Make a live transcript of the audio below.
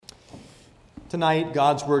Tonight,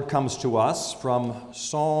 God's Word comes to us from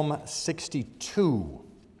Psalm 62.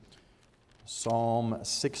 Psalm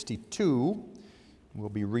 62, we'll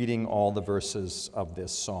be reading all the verses of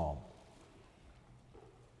this psalm.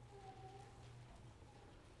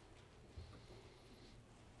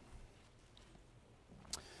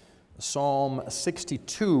 Psalm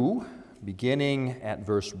 62, beginning at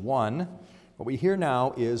verse 1, what we hear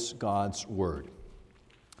now is God's Word.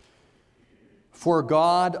 For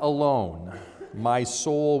God alone my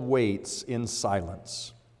soul waits in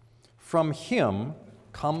silence. From Him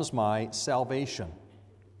comes my salvation.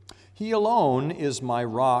 He alone is my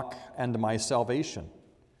rock and my salvation.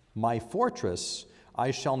 My fortress,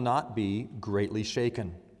 I shall not be greatly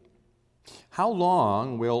shaken. How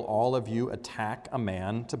long will all of you attack a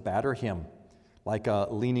man to batter him, like a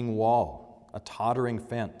leaning wall, a tottering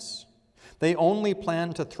fence? They only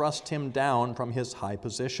plan to thrust him down from his high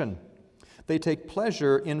position. They take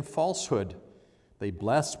pleasure in falsehood. They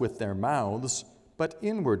bless with their mouths, but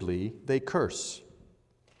inwardly they curse.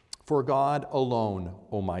 For God alone,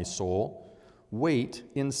 O my soul, wait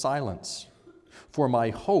in silence, for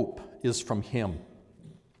my hope is from Him.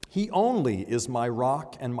 He only is my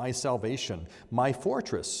rock and my salvation, my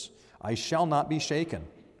fortress. I shall not be shaken.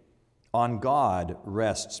 On God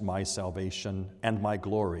rests my salvation and my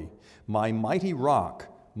glory. My mighty rock,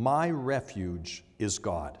 my refuge is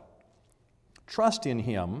God. Trust in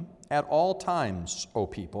Him at all times, O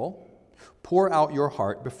people. Pour out your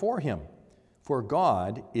heart before Him, for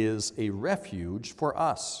God is a refuge for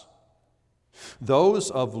us. Those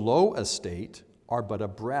of low estate are but a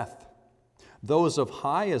breath. Those of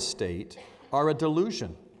high estate are a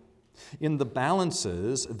delusion. In the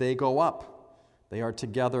balances they go up. They are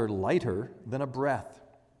together lighter than a breath.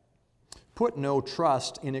 Put no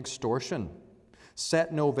trust in extortion.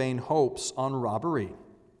 Set no vain hopes on robbery.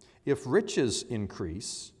 If riches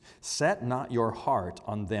increase, set not your heart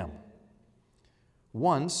on them.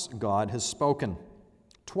 Once God has spoken.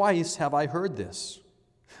 Twice have I heard this,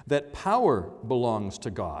 that power belongs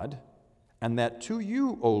to God, and that to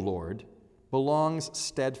you, O Lord, belongs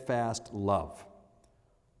steadfast love.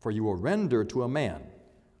 For you will render to a man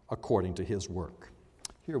according to his work.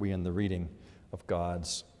 Here we end the reading of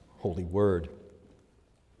God's holy word.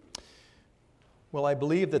 Well, I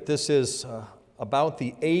believe that this is about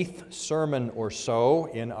the 8th sermon or so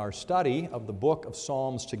in our study of the book of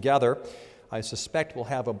Psalms together. I suspect we'll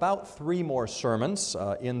have about 3 more sermons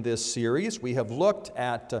in this series. We have looked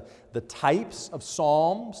at the types of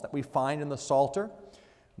psalms that we find in the Psalter.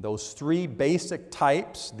 Those 3 basic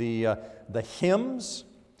types, the hymns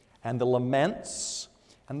and the laments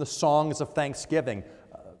and the songs of thanksgiving,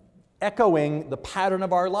 echoing the pattern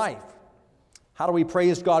of our life. How do we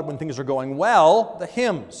praise God when things are going well? The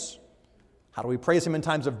hymns. How do we praise Him in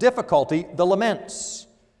times of difficulty? The laments.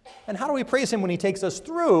 And how do we praise Him when He takes us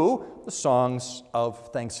through the songs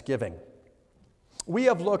of thanksgiving? We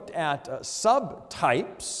have looked at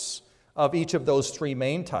subtypes of each of those 3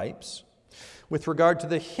 main types. With regard to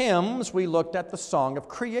the hymns, we looked at the song of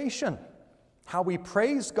creation, how we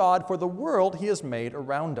praise God for the world He has made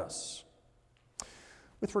around us.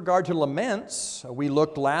 With regard to laments, we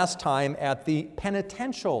looked last time at the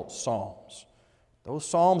penitential psalms, those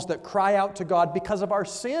psalms that cry out to God because of our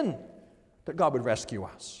sin, that God would rescue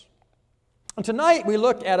us. And tonight we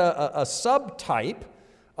look at a subtype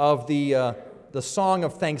of the song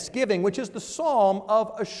of thanksgiving, which is the psalm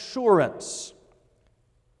of assurance.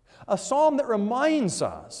 A psalm that reminds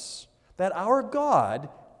us that our God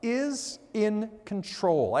is in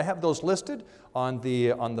control. I have those listed on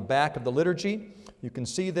the back of the liturgy. You can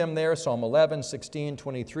see them there, Psalm 11, 16,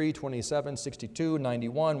 23, 27, 62,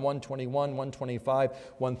 91, 121, 125,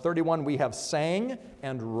 131. We have sang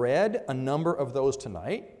and read a number of those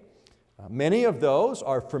tonight. Many of those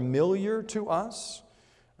are familiar to us.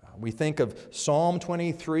 We think of Psalm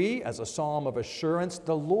 23 as a psalm of assurance.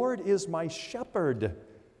 The Lord is my shepherd,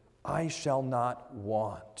 I shall not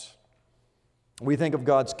want. We think of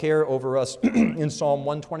God's care over us in Psalm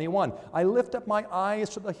 121. I lift up my eyes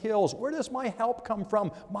to the hills. Where does my help come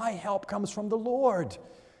from? My help comes from the Lord,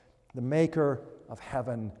 the maker of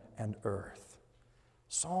heaven and earth.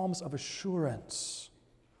 Psalms of assurance.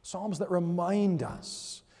 Psalms that remind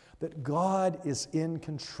us that God is in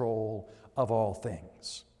control of all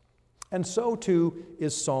things. And so too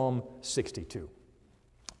is Psalm 62.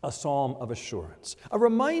 A psalm of assurance, a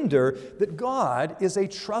reminder that God is a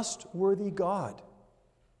trustworthy God.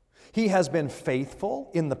 He has been faithful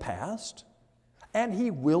in the past, and He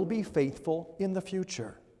will be faithful in the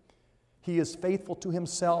future. He is faithful to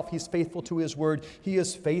Himself, He's faithful to His word, He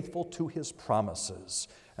is faithful to His promises.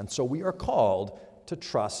 And so we are called to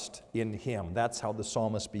trust in Him. That's how the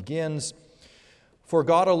psalmist begins. For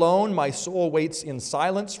God alone my soul waits in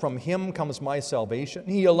silence. From him comes my salvation.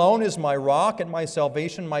 He alone is my rock and my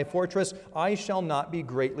salvation, my fortress. I shall not be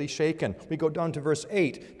greatly shaken. We go down to verse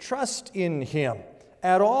 8. Trust in him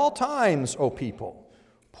at all times, O people.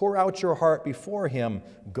 Pour out your heart before him.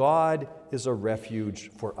 God is a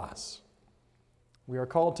refuge for us. We are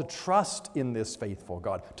called to trust in this faithful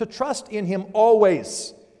God, to trust in him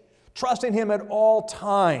always, trust in him at all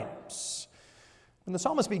times. When the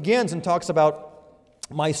psalmist begins and talks about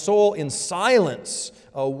my soul in silence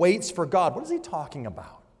waits for God, what is he talking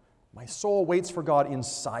about? My soul waits for God in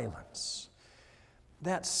silence.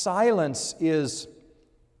 That silence is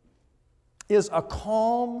a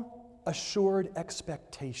calm, assured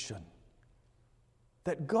expectation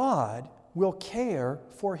that God will care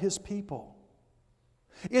for his people.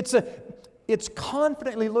 It's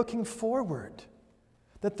confidently looking forward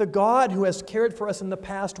that the God who has cared for us in the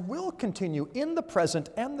past will continue in the present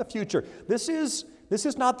and the future. This is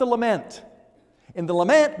not the lament. In the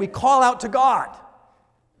lament, we call out to God.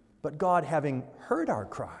 But God, having heard our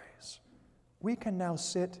cries, we can now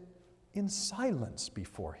sit in silence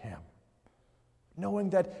before him,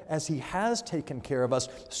 knowing that as he has taken care of us,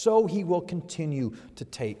 so he will continue to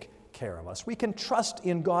take care of us. We can trust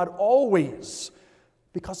in God always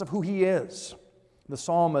because of who he is. The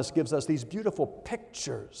psalmist gives us these beautiful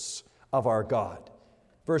pictures of our God.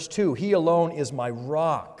 Verse 2, he alone is my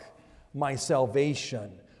rock, my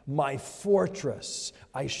salvation, my fortress.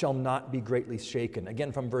 I shall not be greatly shaken.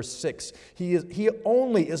 Again from verse 6, he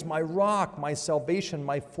only is my rock, my salvation,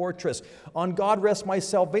 my fortress. On God rests my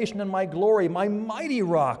salvation and my glory, my mighty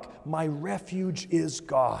rock. My refuge is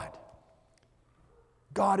God.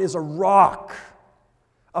 God is a rock,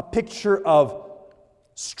 a picture of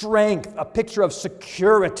strength, a picture of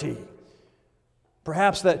security.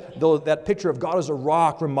 Perhaps that picture of God as a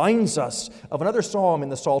rock reminds us of another psalm in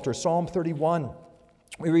the Psalter, Psalm 31.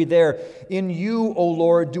 We read there, in you, O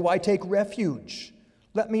Lord, do I take refuge.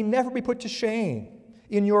 Let me never be put to shame.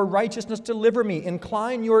 In your righteousness deliver me.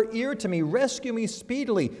 Incline your ear to me. Rescue me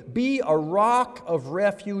speedily. Be a rock of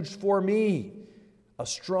refuge for me, a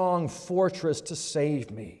strong fortress to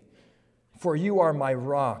save me. For you are my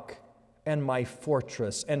rock and my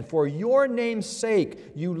fortress, and for your name's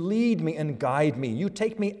sake you lead me and guide me. You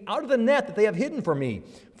take me out of the net that they have hidden for me,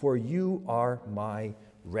 for you are my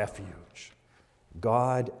refuge.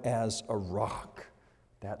 God as a rock,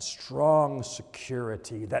 that strong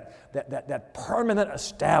security, that permanent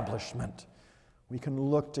establishment. We can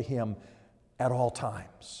look to him at all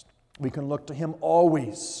times. We can look to him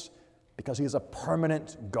always because he is a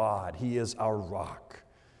permanent God. He is our rock.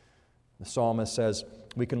 The psalmist says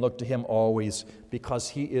we can look to him always because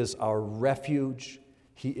he is our refuge.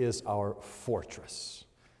 He is our fortress.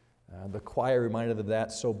 The choir reminded of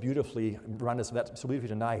that so beautifully,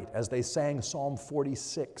 tonight as they sang Psalm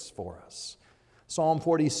 46 for us. Psalm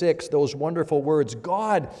 46, those wonderful words,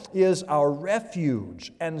 God is our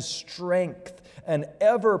refuge and strength, an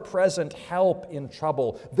ever-present help in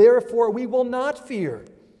trouble. Therefore we will not fear.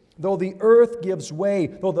 Though the earth gives way,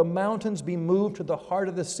 though the mountains be moved to the heart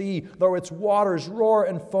of the sea, though its waters roar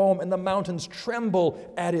and foam and the mountains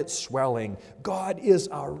tremble at its swelling, God is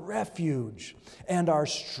our refuge and our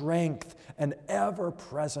strength, an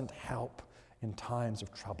ever-present help in times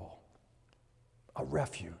of trouble. A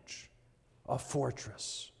refuge, a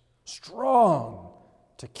fortress, strong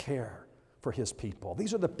to care for his people.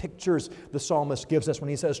 These are the pictures the psalmist gives us when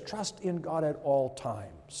he says, trust in God at all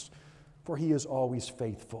times, for he is always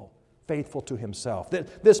faithful to himself.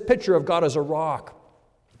 This picture of God as a rock,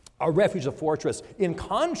 a refuge, a fortress, in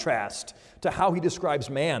contrast to how he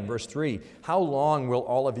describes man. Verse 3, how long will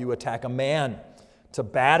all of you attack a man to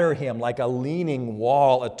batter him like a leaning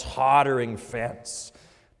wall, a tottering fence?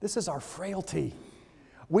 This is our frailty.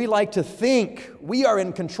 We like to think we are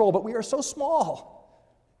in control, but we are so small.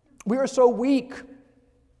 We are so weak.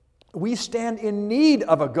 We stand in need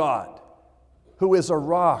of a God who is a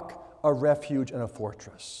rock, a refuge, and a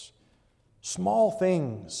fortress. Small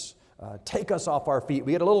things take us off our feet.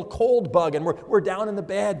 We get a little cold bug and we're down in the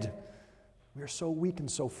bed. We are so weak and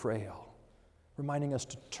so frail, reminding us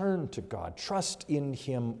to turn to God, trust in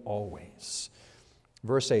him always.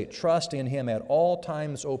 Verse 8, trust in him at all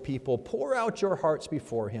times, O people. Pour out your hearts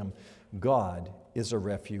before him. God is a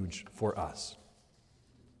refuge for us.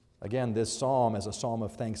 Again, this psalm, as a psalm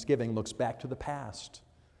of thanksgiving, looks back to the past,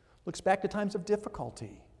 looks back to times of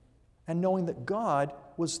difficulty, and knowing that God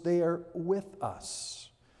was there with us.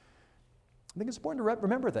 I think it's important to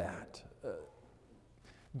remember that.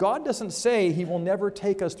 God doesn't say he will never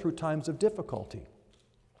take us through times of difficulty.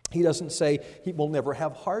 He doesn't say he will never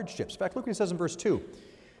have hardships. In fact, look what he says in verse 2.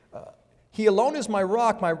 He alone is my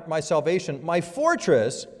rock, my salvation, my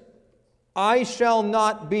fortress. I shall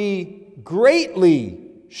not be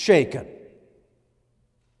greatly shaken.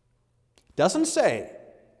 Doesn't say,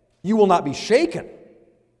 you will not be shaken.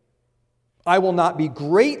 I will not be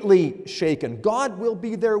greatly shaken. God will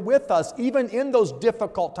be there with us, even in those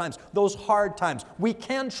difficult times, those hard times. We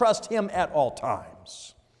can trust Him at all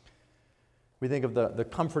times. We think of the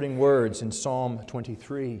comforting words in Psalm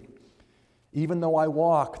 23. Even though I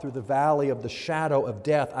walk through the valley of the shadow of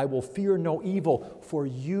death, I will fear no evil, for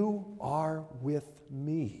you are with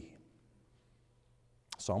me.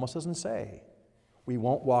 The psalmist doesn't say we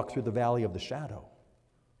won't walk through the valley of the shadow,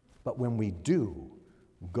 but when we do,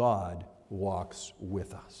 God walks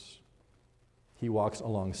with us. He walks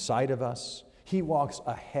alongside of us. He walks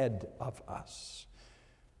ahead of us.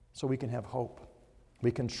 So we can have hope.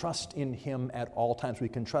 We can trust in Him at all times. We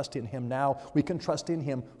can trust in Him now. We can trust in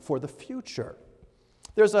Him for the future.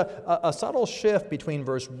 There's a subtle shift between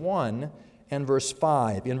verse 1 and verse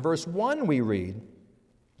 5. In verse 1 we read,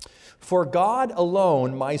 "For God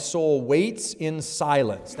alone my soul waits in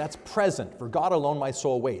silence." That's present. For God alone my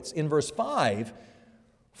soul waits. In verse 5,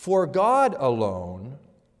 "For God alone,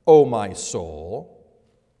 O my soul,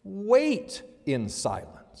 wait in silence."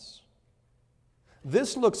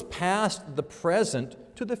 This looks past the present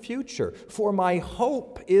to the future. For my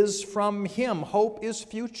hope is from Him. Hope is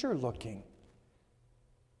future looking.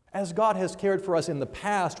 As God has cared for us in the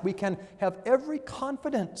past, we can have every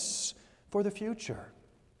confidence for the future.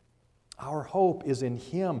 Our hope is in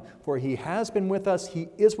Him, for He has been with us, He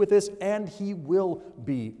is with us, and He will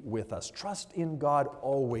be with us. Trust in God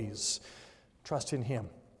always. Trust in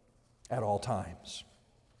Him at all times.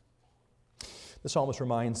 The psalmist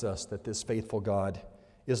reminds us that this faithful God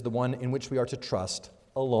is the one in which we are to trust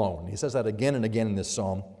alone. He says that again and again in this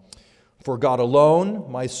psalm. For God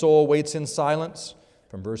alone, my soul waits in silence.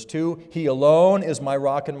 From verse 2, He alone is my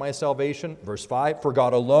rock and my salvation. Verse 5, for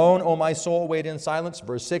God alone, O my soul, wait in silence.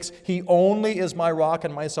 Verse 6, He only is my rock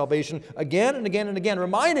and my salvation. Again and again and again,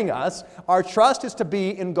 reminding us our trust is to be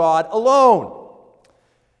in God alone.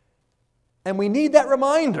 And we need that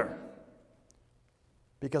reminder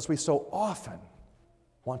because we so often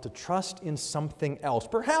want to trust in something else.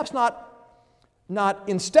 Perhaps not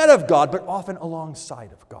instead of God, but often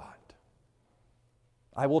alongside of God.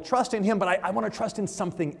 I will trust in Him, but I want to trust in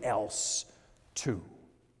something else too.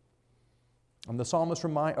 And the psalmist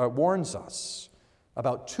warns us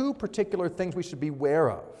about two particular things we should be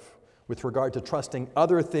aware of with regard to trusting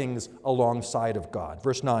other things alongside of God.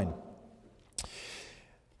 Verse 9.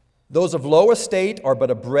 Those of low estate are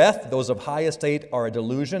but a breath. Those of high estate are a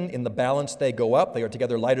delusion. In the balance they go up. They are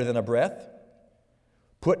together lighter than a breath.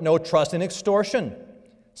 Put no trust in extortion.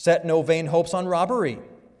 Set no vain hopes on robbery.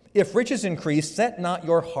 If riches increase, set not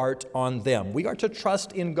your heart on them. We are to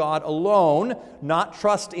trust in God alone, not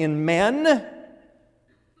trust in men,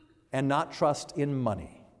 and not trust in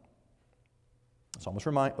money. The psalmist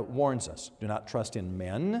warns us, do not trust in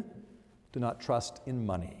men, do not trust in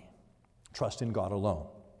money. Trust in God alone.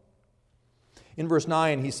 In verse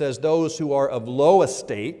 9, he says, those who are of low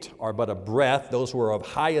estate are but a breath. Those who are of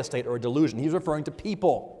high estate are a delusion. He's referring to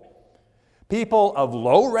people. People of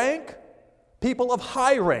low rank, people of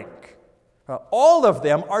high rank. All of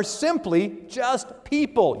them are simply just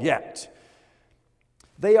people yet.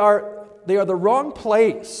 They are the wrong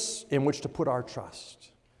place in which to put our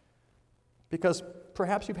trust. Because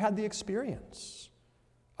perhaps you've had the experience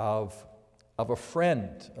of a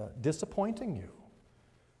friend disappointing you,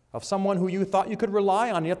 of someone who you thought you could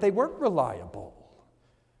rely on, yet they weren't reliable.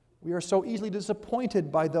 We are so easily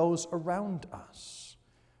disappointed by those around us.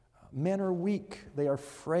 Men are weak, they are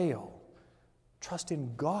frail. Trust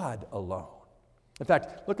in God alone. In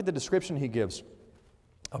fact, look at the description he gives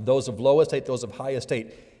of those of low estate, those of high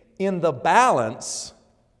estate. In the balance,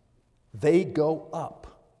 they go up.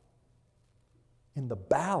 In the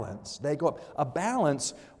balance, they go up. A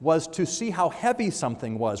balance was to see how heavy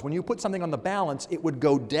something was. When you put something on the balance, it would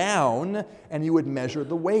go down and you would measure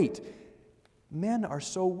the weight. Men are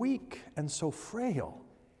so weak and so frail.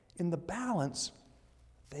 In the balance,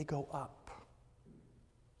 they go up.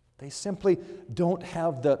 They simply don't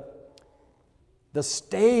have the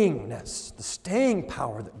stayingness, the staying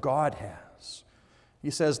power that God has.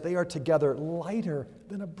 He says they are together lighter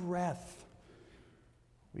than a breath.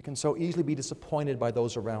 We can so easily be disappointed by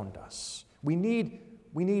those around us. We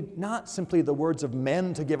need not simply the words of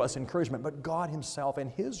men to give us encouragement, but God Himself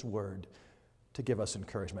and His Word to give us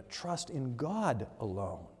encouragement. Trust in God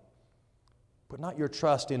alone. Put not your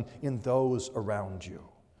trust in those around you.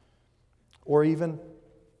 Or even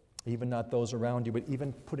not those around you, but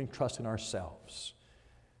even putting trust in ourselves.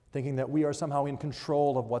 thinking that we are somehow in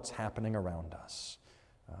control of what's happening around us.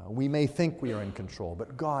 We may think we are in control,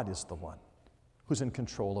 but God is the one who's in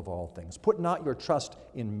control of all things. Put not your trust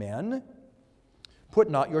in men. Put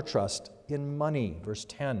not your trust in money. Verse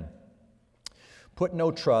 10. Put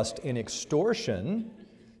no trust in extortion.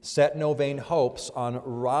 Set no vain hopes on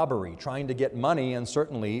robbery, trying to get money, and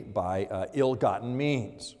certainly by ill-gotten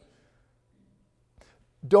means.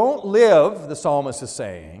 Don't live, the psalmist is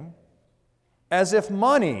saying, as if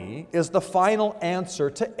money is the final answer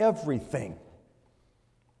to everything.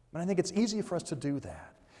 And I think it's easy for us to do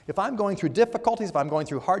that. If I'm going through difficulties, if I'm going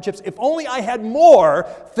through hardships, if only I had more,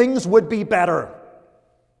 things would be better.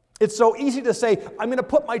 It's so easy to say, I'm going to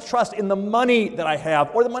put my trust in the money that I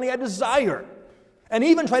have or the money I desire. And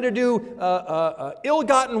even try to do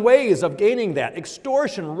ill-gotten ways of gaining that.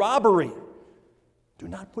 Extortion, robbery. Do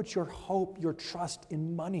not put your hope, your trust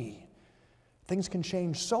in money. Things can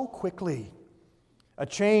change so quickly. A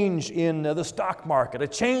change in the stock market, a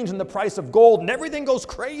change in the price of gold, and everything goes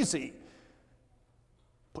crazy.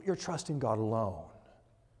 Put your trust in God alone,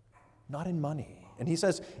 not in money. And he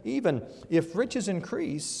says, even if riches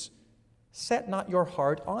increase, set not your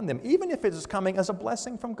heart on them, even if it is coming as a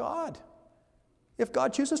blessing from God. If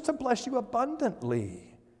God chooses to bless you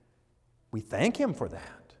abundantly, we thank Him for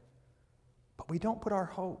that. But we don't put our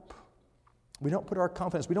hope, we don't put our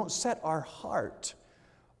confidence, we don't set our heart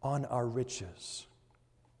on our riches.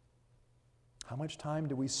 How much time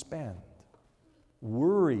do we spend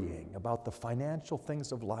worrying about the financial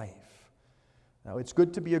things of life? Now, it's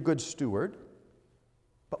good to be a good steward,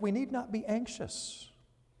 but we need not be anxious.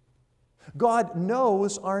 God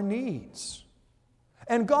knows our needs.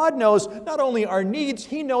 And God knows not only our needs,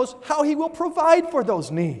 He knows how He will provide for those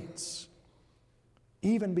needs.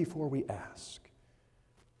 Even before we ask.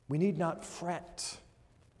 We need not fret.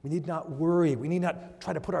 We need not worry. We need not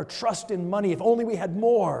try to put our trust in money. If only we had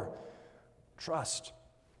more. Trust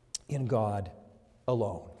in God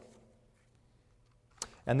alone.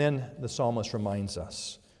 And then the psalmist reminds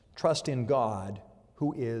us, trust in God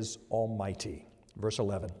who is almighty. Verse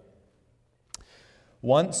 11.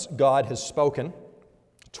 Once God has spoken,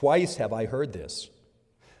 twice have I heard this,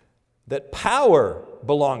 that power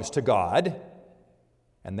belongs to God,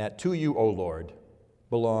 and that to you, O Lord,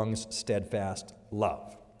 belongs steadfast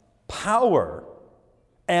love. Power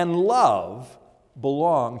and love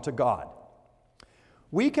belong to God.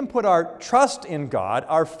 We can put our trust in God,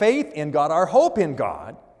 our faith in God, our hope in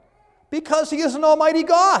God, because He is an almighty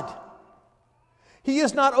God. He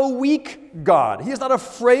is not a weak God. He is not a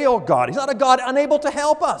frail God. He's not a God unable to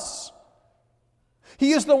help us.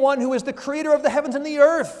 He is the one who is the creator of the heavens and the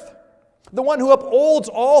earth, the one who upholds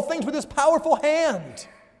all things with His powerful hand.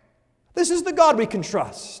 This is the God we can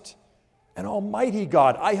trust. An almighty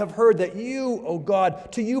God. I have heard that you, O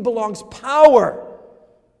God, to you belongs power,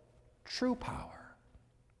 true power.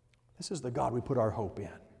 This is the God we put our hope in.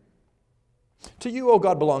 To you, O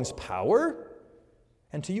God, belongs power,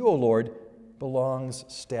 and to you, O Lord, belongs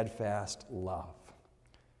steadfast love.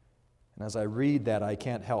 And as I read that, I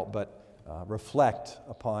can't help but reflect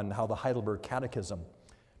upon how the Heidelberg Catechism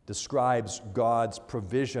describes God's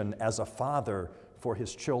provision as a father for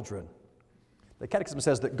His children. The Catechism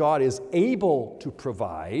says that God is able to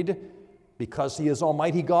provide because He is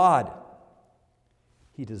Almighty God.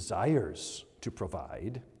 He desires to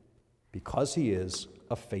provide because He is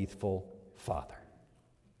a faithful Father.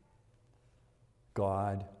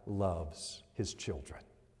 God loves His children.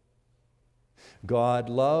 God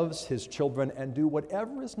loves His children and do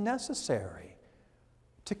whatever is necessary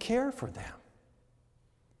to care for them.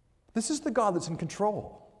 This is the God that's in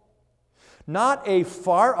control. Not a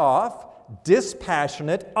far-off,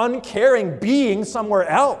 dispassionate, uncaring being somewhere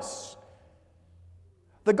else.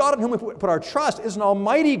 The God in whom we put our trust is an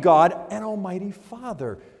almighty God and almighty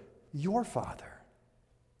Father, your Father,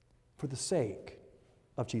 for the sake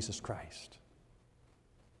of Jesus Christ.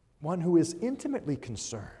 One who is intimately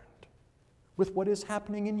concerned with what is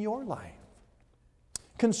happening in your life,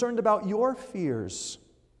 concerned about your fears,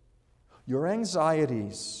 your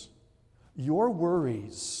anxieties, your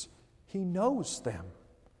worries. He knows them,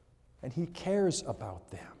 and He cares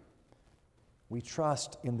about them. We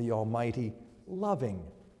trust in the almighty, loving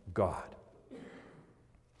God.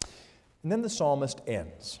 And then the psalmist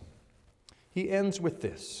ends. He ends with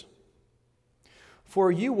this: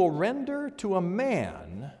 for you will render to a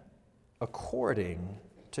man according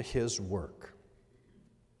to his work.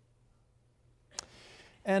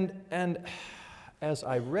 And as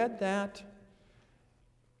I read that,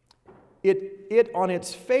 it on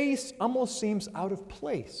its face almost seems out of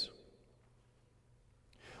place.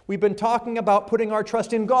 We've been talking about putting our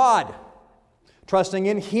trust in God, trusting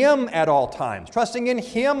in Him at all times, trusting in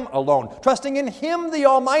Him alone, trusting in Him the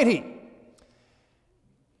Almighty.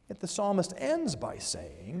 Yet the psalmist ends by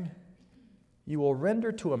saying, "You will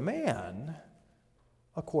render to a man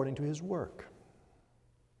according to his work."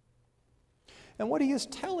 And what he is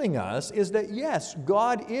telling us is that yes,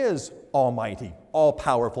 God is almighty,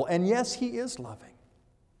 all-powerful, and yes, He is loving.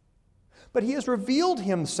 But He has revealed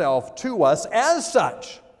Himself to us as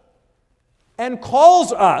such and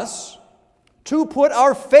calls us to put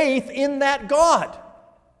our faith in that God.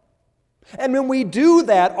 And when we do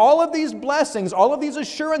that, all of these blessings, all of these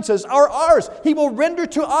assurances are ours. He will render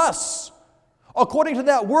to us according to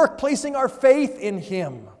that work, placing our faith in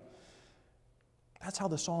Him. That's how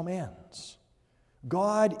the psalm ends.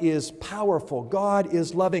 God is powerful. God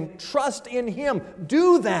is loving. Trust in Him.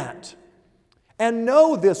 Do that. And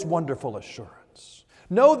know this wonderful assurance.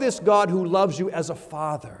 Know this God who loves you as a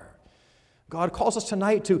Father. God calls us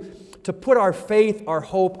tonight to put our faith, our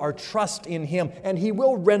hope, our trust in Him, and He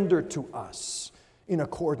will render to us in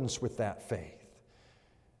accordance with that faith.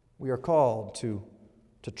 We are called to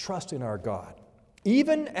trust in our God,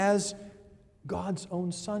 even as God's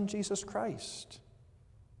own Son, Jesus Christ,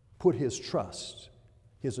 put His trust,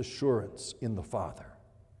 His assurance in the Father.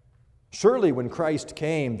 Surely when Christ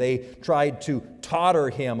came, they tried to totter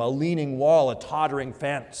Him, a leaning wall, a tottering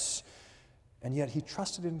fence. And yet He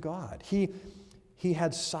trusted in God. He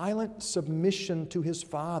had silent submission to His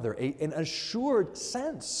Father, an assured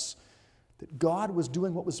sense that God was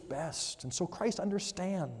doing what was best. And so Christ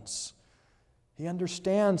understands. He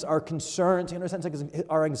understands our concerns. He understands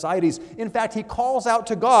our anxieties. In fact, He calls out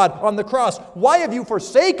to God on the cross, "Why have you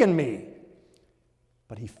forsaken me?"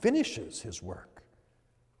 But He finishes His work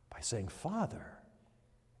by saying, "Father,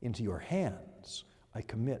 into your hands I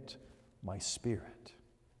commit my spirit."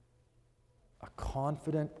 A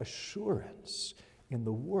confident assurance in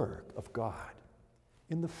the work of God,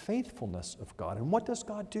 in the faithfulness of God. And what does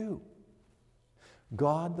God do?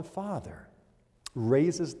 God the Father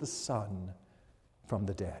raises the Son from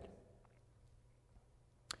the dead.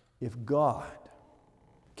 If God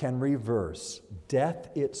can reverse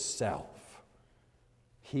death itself,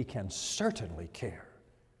 He can certainly care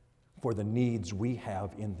for the needs we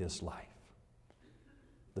have in this life.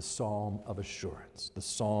 The psalm of assurance, the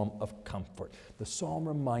psalm of comfort, the psalm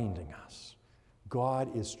reminding us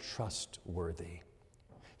God is trustworthy.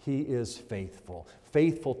 He is faithful,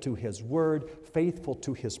 faithful to His word, faithful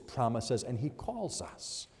to His promises, and He calls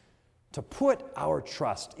us to put our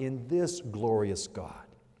trust in this glorious God.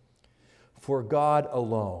 For God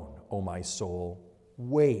alone, O my soul,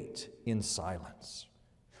 wait in silence,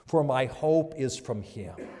 for my hope is from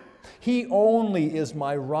Him. He only is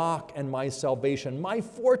my rock and my salvation, my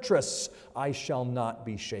fortress. I shall not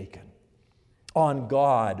be shaken. On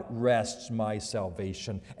God rests my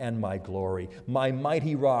salvation and my glory. My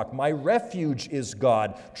mighty rock, my refuge is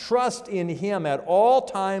God. Trust in Him at all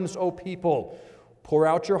times, O people. Pour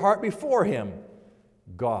out your heart before Him.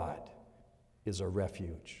 God is a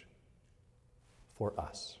refuge for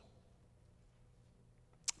us.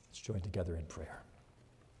 Let's join together in prayer.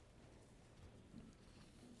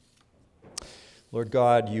 Lord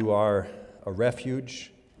God, You are a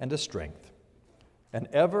refuge and a strength, an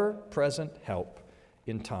ever-present help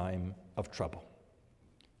in time of trouble.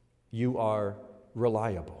 You are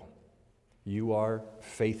reliable. You are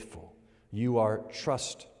faithful. You are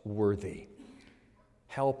trustworthy.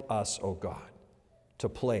 Help us, O God, to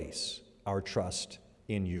place our trust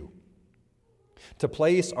in You. To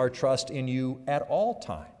place our trust in You at all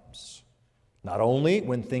times, not only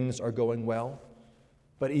when things are going well,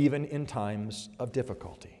 but even in times of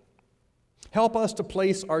difficulty. Help us to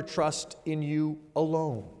place our trust in You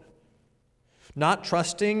alone, not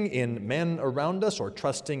trusting in men around us or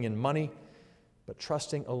trusting in money, but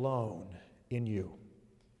trusting alone in You.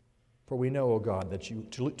 For we know, O God, that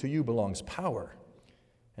to You belongs power,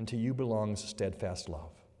 and to You belongs steadfast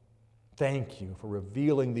love. Thank You for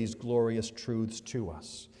revealing these glorious truths to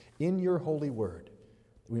us in Your holy word,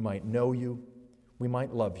 that we might know You, we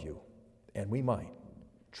might love You, and we might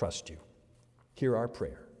trust You. Hear our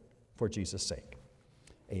prayer for Jesus' sake.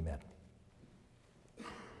 Amen.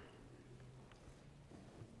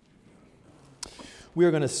 We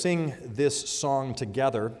are going to sing this song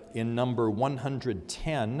together in number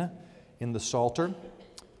 110 in the Psalter.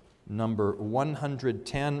 Number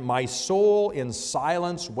 110, my soul in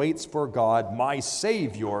silence waits for God, my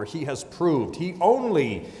Savior He has proved. He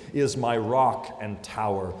only is my rock and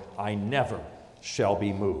tower. I never shall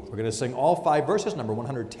be moved. We're going to sing all 5 verses, number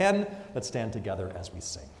 110. Let's stand together as we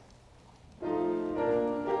sing.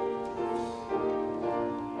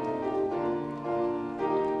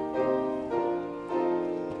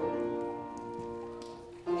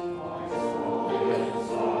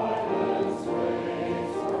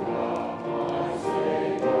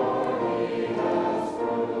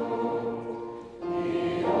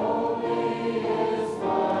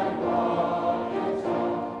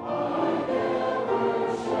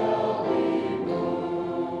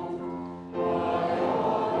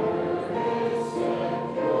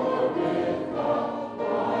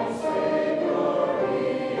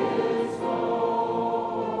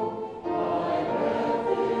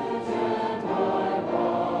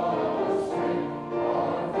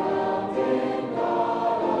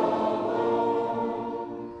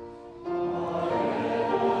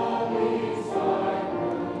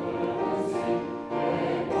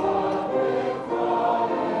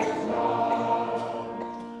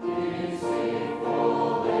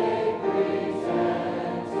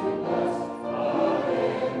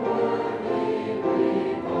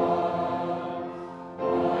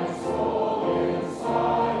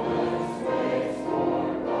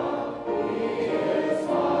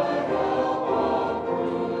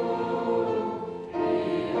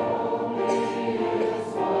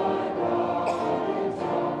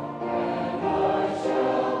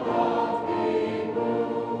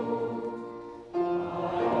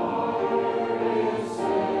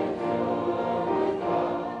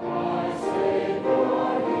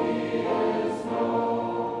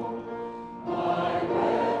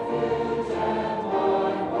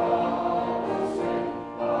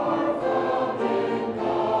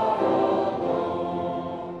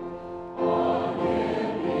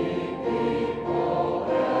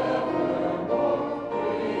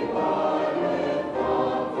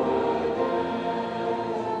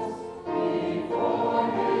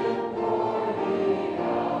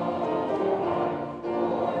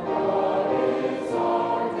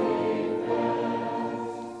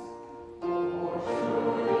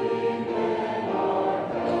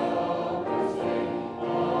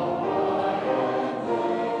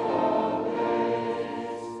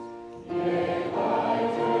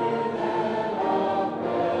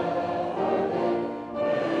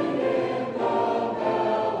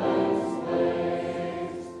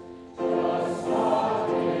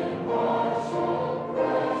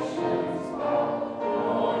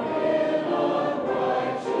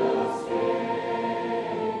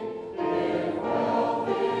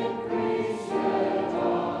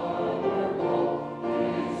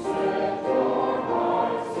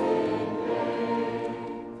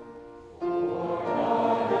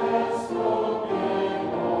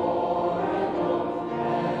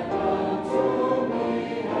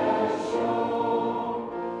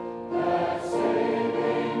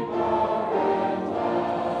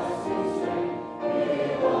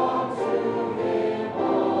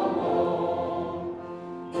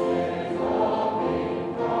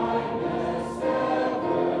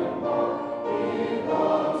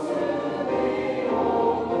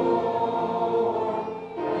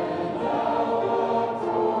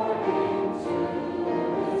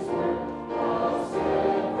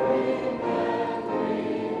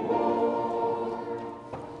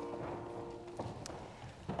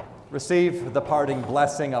 receive the parting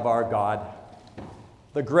blessing of our God.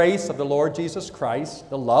 The grace of the Lord Jesus Christ,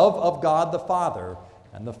 the love of God the Father,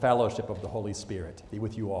 and the fellowship of the Holy Spirit be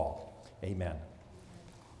with you all. Amen.